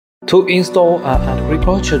To install an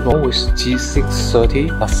agriculture drone with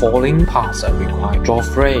G630, the following parts are required: draw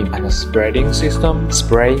frame and spreading system,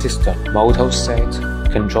 spray system, motor set,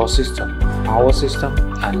 control system, power system,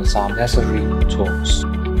 and some necessary tools.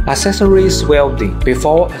 Accessories welding.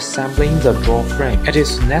 Before assembling the draw frame, it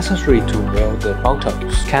is necessary to weld the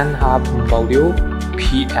motors, can hub module,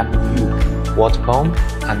 PMU, water pump,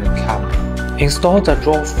 and camera. Install the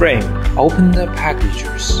draw frame. Open the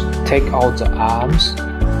packages. Take out the arms,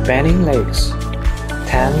 bending legs,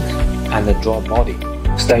 tank, and the draw body.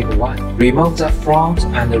 Step 1. Remove the front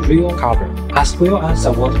and the rear cover, as well as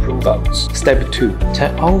the waterproof bolts. Step 2.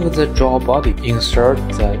 Turn over the draw body. Insert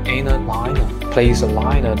the inner liner. Place the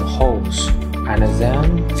liner holes, and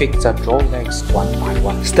then fix the draw legs one by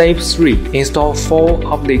one. Step 3. Install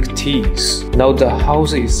 4 oblique T's. Note the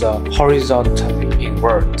hose is horizontally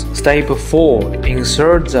inward. Step 4.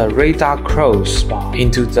 Insert the radar crossbar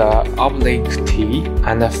into the oblique T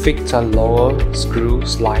and fix the lower screw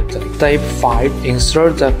slightly. Step 5.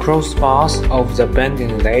 Insert the crossbars of the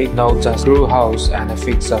bending leg. Note the screw holes and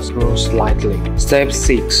fix the screw slightly. Step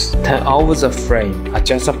 6. Turn over the frame.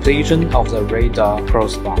 Adjust the position of the radar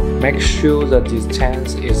crossbar. Make sure the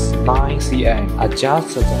distance is 9 cm.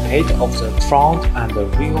 Adjust the height of the front and the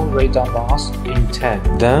rear radar bars in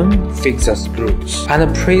 10. Then fix the screws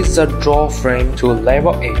and press the draw frame to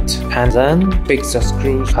level it, and then fix the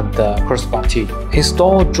screws at the crossbar T.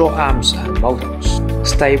 Install draw arms and motors.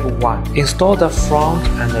 Step 1. Install the front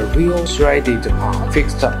and the rear threaded part.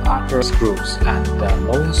 Fix the upper screws and the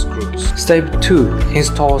lower screws. Step 2.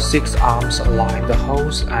 Install 6 arms, align the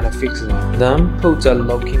holes and fix them. Then put the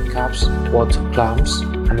locking caps, water clamps,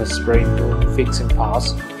 and the spring boom fixing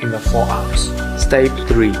parts in the 4 arms. Step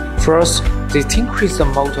 3. First, distinguish the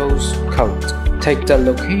motor's code. Take the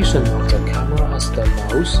location of the camera as the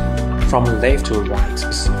nose. From left to right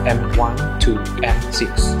is M1 to M6.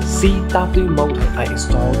 CW motor are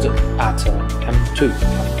installed at M2,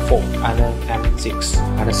 M4, and M6,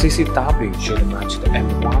 and CCW should match the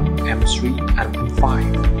M1, M3, and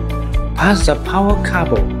M5. Pass the power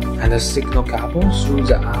cable and the signal cable through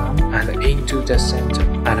the arm and into the center,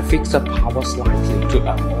 and fix the power slightly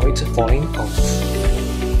to avoid falling off.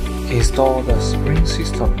 Install the spring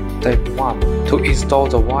system. Step 1. To install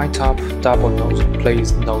the Y-top double nozzle,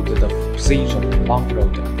 please note the position, long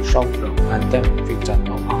rod and short rod, and then fix the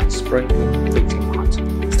no-arm spring fixing part.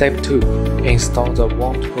 Step 2. Install the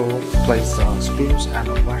water pump. Place the screws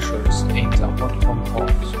and washers in the water pump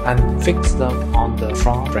holes and fix them on the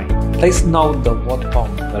front frame. Please note the water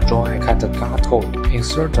pump, the joint at the guard hole.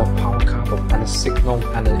 Insert the power cable and signal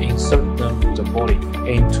and insert them to the body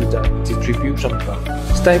into the distribution belt.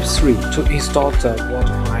 Step 3. To install the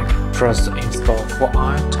water pipe. First, install 4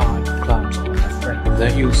 iron-type clamps on the frame.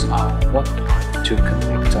 Then use a water pipe to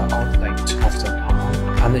connect the outlet of the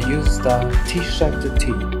pump, and use the T-shaped T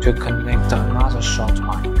to connect another short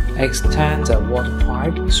pipe. Extend the water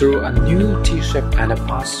pipe through a new T-shape and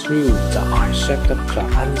pass through the I-shaped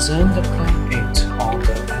clamp, and then clamp it on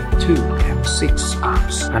the M2, M6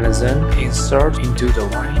 arms, and then insert into the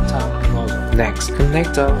Y-type nozzle. Next,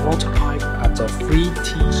 connect the water pipe at the free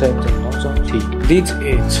T-shaped nozzle T. Lead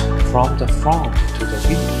it from the front to the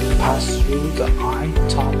rear. Pass through the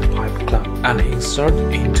I-top pipe clamp and insert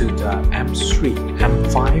into the M3,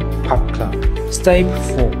 M5 pipe clamp. Step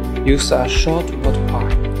 4. Use a short water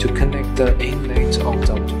pipe to connect the inlet of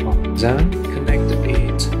the water pump. Then connect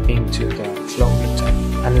it into the flow meter,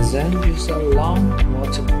 and then use a long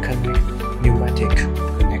water pneumatic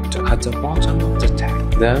connector at the bottom of the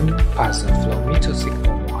tank. Then pass the flow meter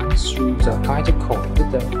signal line through the guide cord to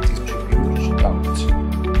the distribution belt.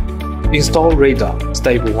 Install radar.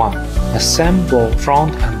 Step 1. Assemble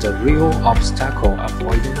front and rear obstacle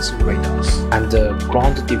avoidance radars and the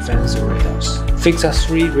ground defense radars. Fix the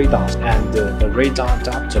 3 radars and the radar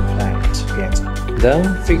adapter plate together.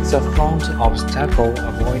 Then fix the front obstacle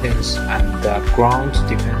avoidance and the ground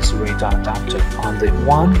defense radar adapter on the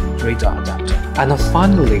 1 radar adapter. And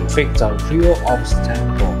finally, fix the rear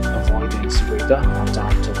obstacle avoidance radar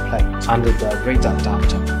adapter plate under the radar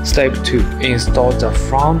adapter. Step 2. Install the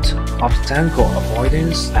front obstacle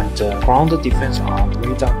avoidance and the ground defense on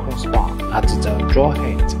radar crossbar at the draw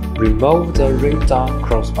head. Remove the radar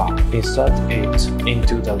crossbar. Insert it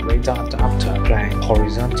into the radar adapter plate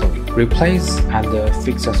horizontally. Replace and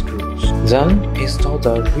fix the screws. Then install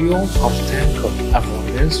the rear obstacle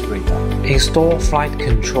avoidance radar. Install flight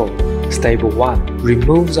control. Step 1.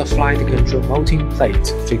 Remove the flight control mounting plate.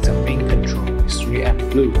 Fix the main control. 3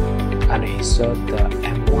 and blue, and insert the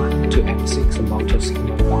M1 to M6 motor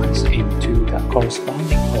signal wires into the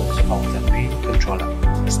corresponding ports of the main controller.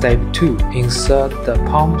 Step 2. Insert the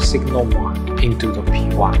pump signal wire into the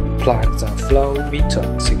P1. Plug the flow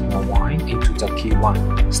meter signal wire into the key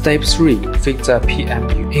 1. Step 3. Fix the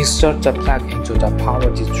PMU. Insert the plug into the power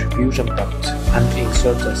distribution port and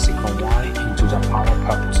insert the signal wire into the power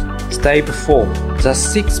port. Step 4. The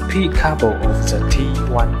 6P cable of the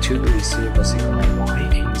T12 receiver signal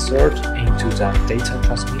wire insert into the data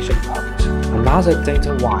transmission port. Another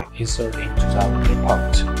data wire insert into the relay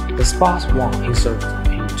port. The sparse one insert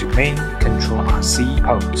into main control RC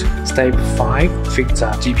port. Step 5. Fix the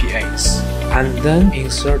GPS, and then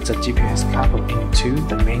insert the GPS cable into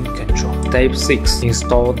the main control. Step 6.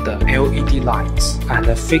 Install the LED lights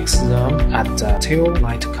and fix them at the tail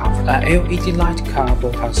light cover. A LED light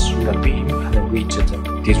cable passes through the beam and reaches the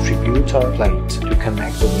distributor plate to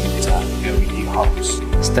connect with the LED hose.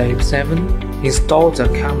 Step 7. Install the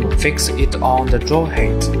camera. Fix it on the draw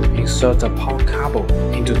head. Insert the power cable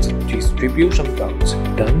into the distribution port.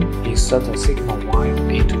 Then insert the signal wire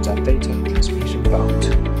into the data transmission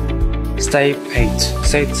port. Step 8.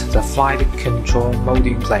 Set the flight control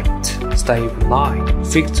module plate. Step 9.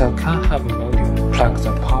 Fix the car hub module. Plug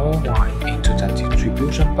the power wire into the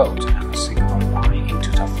distribution port and the signal wire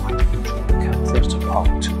into the flight control converter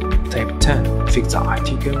port. Step 10. Fix the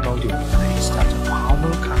ITK module and install the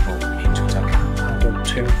power cable into the car hub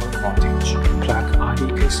 12 voltage. Plug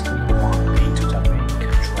ITK signal wire into the main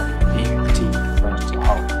control EFT first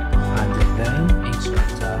hole, and then insert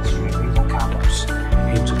the 3 meter cables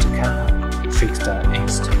into the car hub. Fix the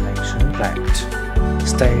installation plate.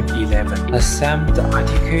 Step 11. Assemble the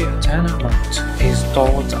ITK antenna mount.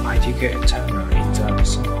 Install the ITK antenna in the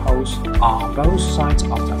receiver holes on both sides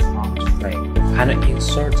of the front frame, and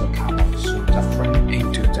insert the cable through the frame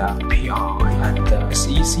into the PI and the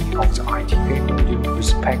SEC of the ITK module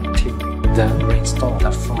respectively. Then reinstall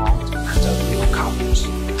the front and the rear cables.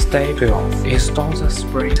 Step 12. Install the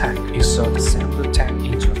spray tank. Insert the sampler tank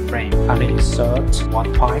into the frame and insert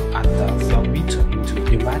one pipe and the flow meter into the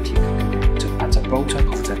pneumatic connector at the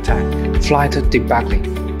bottom of the tank. Flight debugging.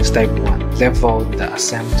 Step 1. Level the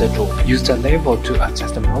assembly drawer. Use the level to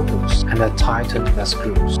adjust the motors and tighten the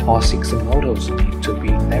screws. All 6 motors need to be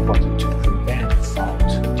leveled to prevent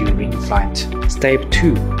fault during flight. Step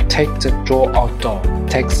 2. Take the drawer outdoor.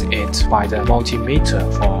 Test it by the multimeter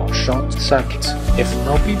for short circuit. If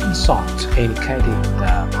no beeping sound indicating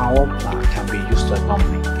the power plug can be used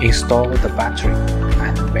normally, install the battery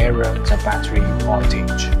and measure the battery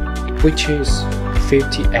voltage, which is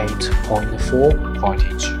 58.4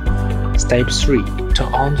 voltage. Step 3.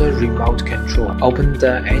 Turn on the remote control. Open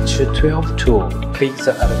the H12 tool. Click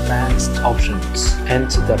the Advanced options.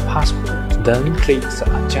 Enter the password. Then click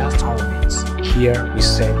the Adjust Parameters. Here we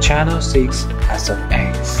set Channel 6 as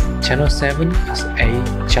F, Channel 7 as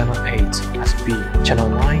A, Channel 8 as B, Channel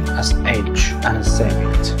 9 as H, and save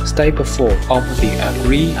it. Step 4. Open the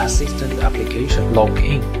Agree Assistant application. Log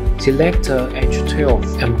in. Select H12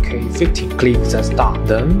 MK50, click the Start,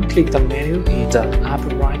 then click the menu in the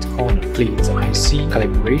upper right corner. Click the IC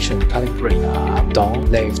calibration, calibrate up,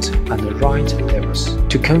 down, left, and right levels.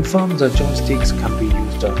 To confirm the joysticks can be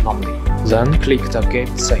used normally. Then click the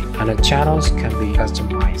Get Set, and the channels can be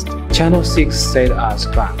customized. Channel 6 set as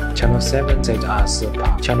back, Channel 7 set as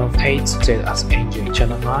pop, Channel 8 set as engine,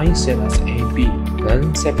 Channel 9 set as AB,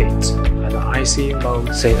 then save it, and the IC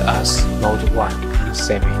mode set as Mode 1, and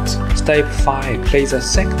save it. Step 5. Click the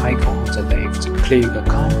second icon on the left. Click the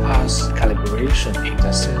Compass Calibration in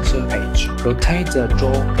the sensor page. Rotate the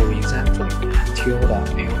drawer horizontally until the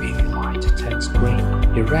LED light turns green.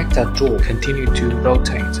 Direct the drawer continue to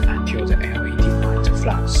rotate until the LED light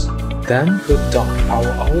flashes. Then put down power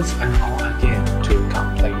off and on again to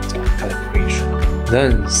complete the calibration.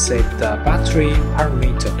 Then set the battery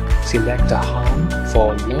parameter. Select the home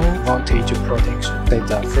for low voltage protection. Set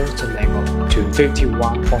the first level to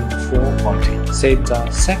 51.4 voltage. Set the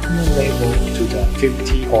second level to the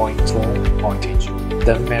 50.4 voltage.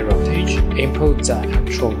 Then measure voltage. Input the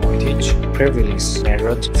actual voltage. Previously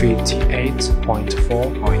measured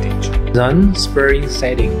 58.4 voltage. Then spring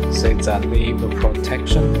setting. Set the leaf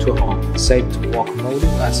protection to on. Set walk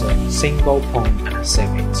module as a single point and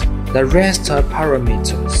save it. The rest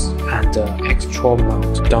parameters and the extra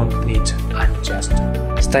mode don't need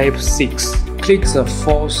adjustment. Step 6. Click the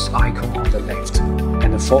fourth icon on the left,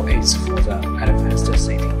 and 4 is for the advanced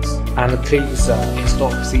settings. And click the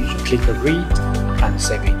install position. Click read and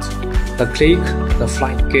save it. Click the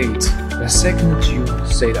flight gate. The second due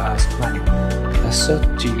set as manual. The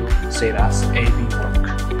third due set as AB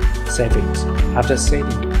work. Save it. After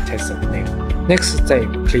saving, test the name. Next step,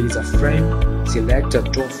 click the frame, select the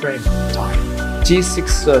draw frame type.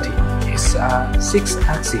 G630 is a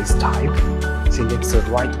 6-axis type. Select the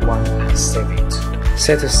right one and save it.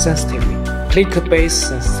 Set sensitively. Click base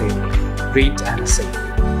sensitively. Read and save.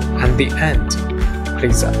 At the end,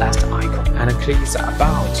 click the last icon and click the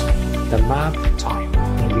About. The map type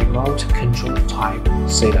and remote control type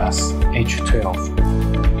set as H12.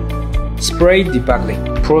 Spray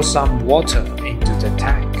debugging. Pour some water into the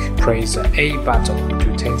tank. Press the A button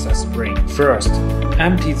to test the spray. First,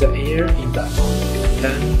 empty the air in the motor,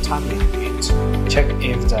 then tighten it. Check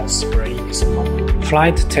if the spray is normal.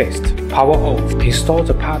 Flight test. Power off. Install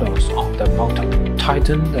the paddles on the motor.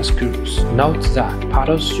 Tighten the screws. Note that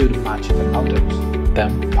paddles should match the motors.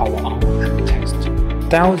 Then power on and test.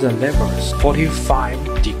 Dial the levers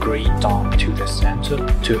 45 degrees down to the center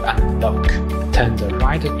to unlock. Turn the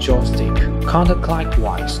right joystick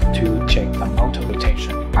counterclockwise to check the motor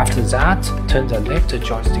rotation. After that, turn the left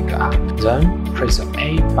joystick up. Then press the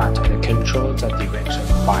A button to control the direction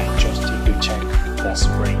by joystick to check the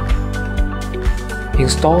spring.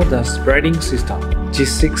 Install the spreading system.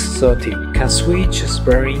 G630 can switch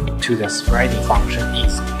spreading to the spreading function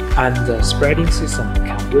easily, and the spreading system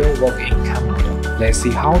can well work in CAM model. Let's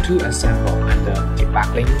see how to assemble and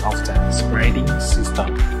debugging of the spreading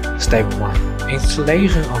system. Step 1.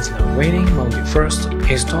 Installation of the winning module. First,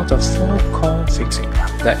 install the 4-core fixing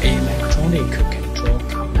wrap, the electronic control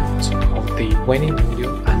component of the winning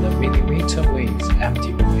module and the millimeter wave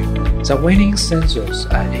empty module. The winning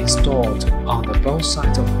sensors are installed on the both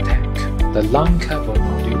sides of the tank. The long cable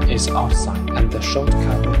module is outside and the short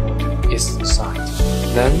cable module is inside.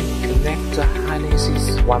 Then connect the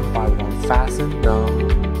harnesses one by one, fasten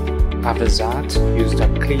them. After that, use the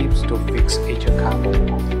clips to fix each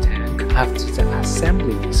cable on the tank. After the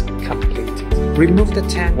assembly is completed, remove the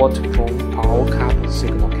tank waterproof power cable,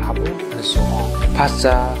 signal cable, and so on. Pass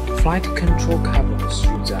the flight control cable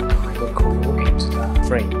through the idle coil into the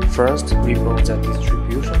frame. First, remove the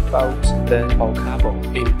distribution bolt, then power cable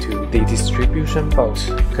into the distribution bolt.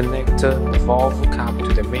 Connect the valve cable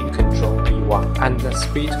to the main control P1 and the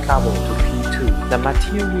speed cable to P2. The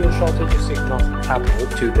material shortage signal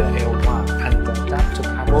cable to the L1 and the adapter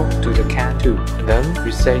cable to the CAN 2. Then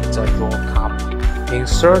reset the draw cable.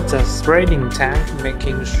 Insert the spreading tank,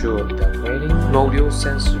 making sure the winning module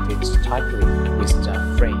sensor fits tightly with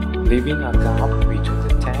the frame, leaving a gap between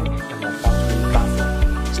the tank and the battery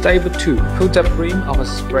buffer. Step 2. Put the brim of a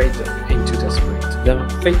spreader into the spread. Then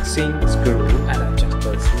fix in screw and adjust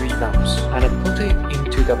the 3 knobs, and put it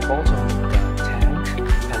into the bottom of the tank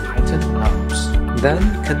and tighten the knobs.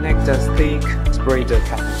 Then connect the thick spreader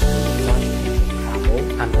cable to the flight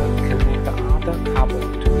cable and connect the other cable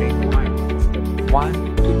to the wire of the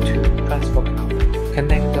 1 to 2 transfer cable.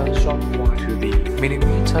 Connect the short wire to the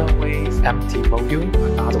millimeter wave empty module,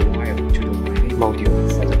 another wire to the winning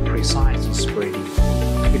module for the precise spreading.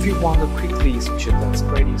 If you want to quickly switch the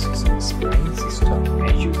spreading system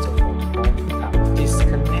and use the multiple cable,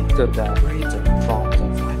 disconnect the spreader from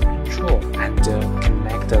the flight control and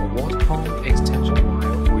connect the water pump extension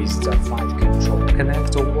wire with the flight control.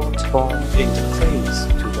 Connect the water pump interface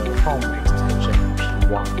to the pump extension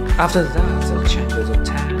P1. After that, change the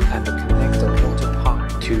tank and connect the water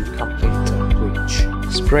pipe to complete the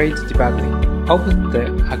switch. Spread debugging. Open the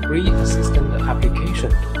Agree Assistant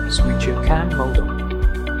application. Switch your CAM model.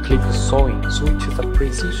 Click Sewing. Switch the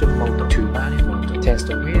Precision model to Manual model. Test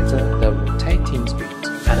whether the rotating speed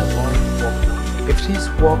and volume work normally. If this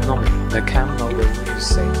works normally, the CAM model is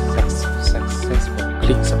successful.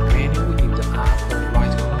 Click the menu in the upper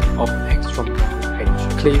right corner of extra brown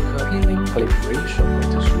page. Click Healing Calibration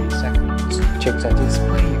with 3 seconds. Check the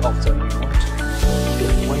display of the remote.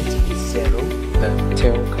 If weight is 0, then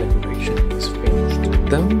tail calibration is finished.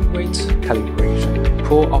 Then weight calibration.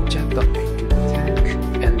 Pull object into the tank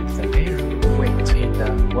and the error weight in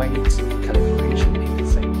the weight calibration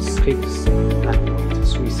interface. Click Save and wait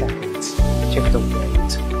 3 seconds. Check the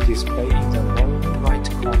weight display in the lower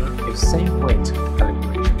right corner. If same weight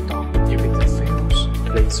calibration done. If it fails,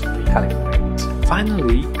 please recalibrate.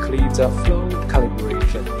 Finally, click the flow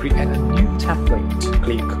calibration. Create a new template.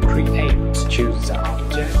 Click Create. Choose the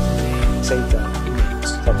object name. Say the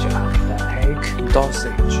elements such as the height,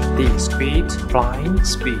 dosage, the speed, flying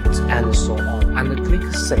speed, and so on. And click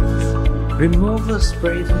Save. Remove the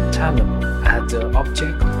spread terminal. Add the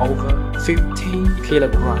object over 15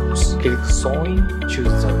 kilograms. Click Sewing.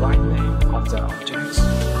 Choose the right name of the object.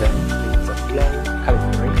 Then click the flow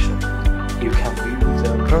calibration. You can view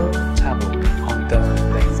the curve table on the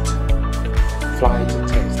left. Flight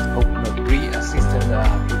test. Open the Agree Assistant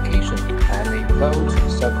application and in bold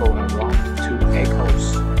circle and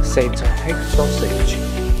Set the hex dosage.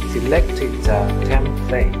 Selected the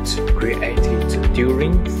template created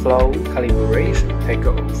during flow calibration. Take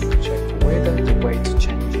off. Check whether the weight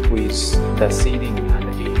changes with the seeding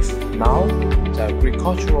and if. Now, the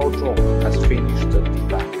agricultural drone has finished the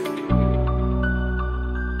debug.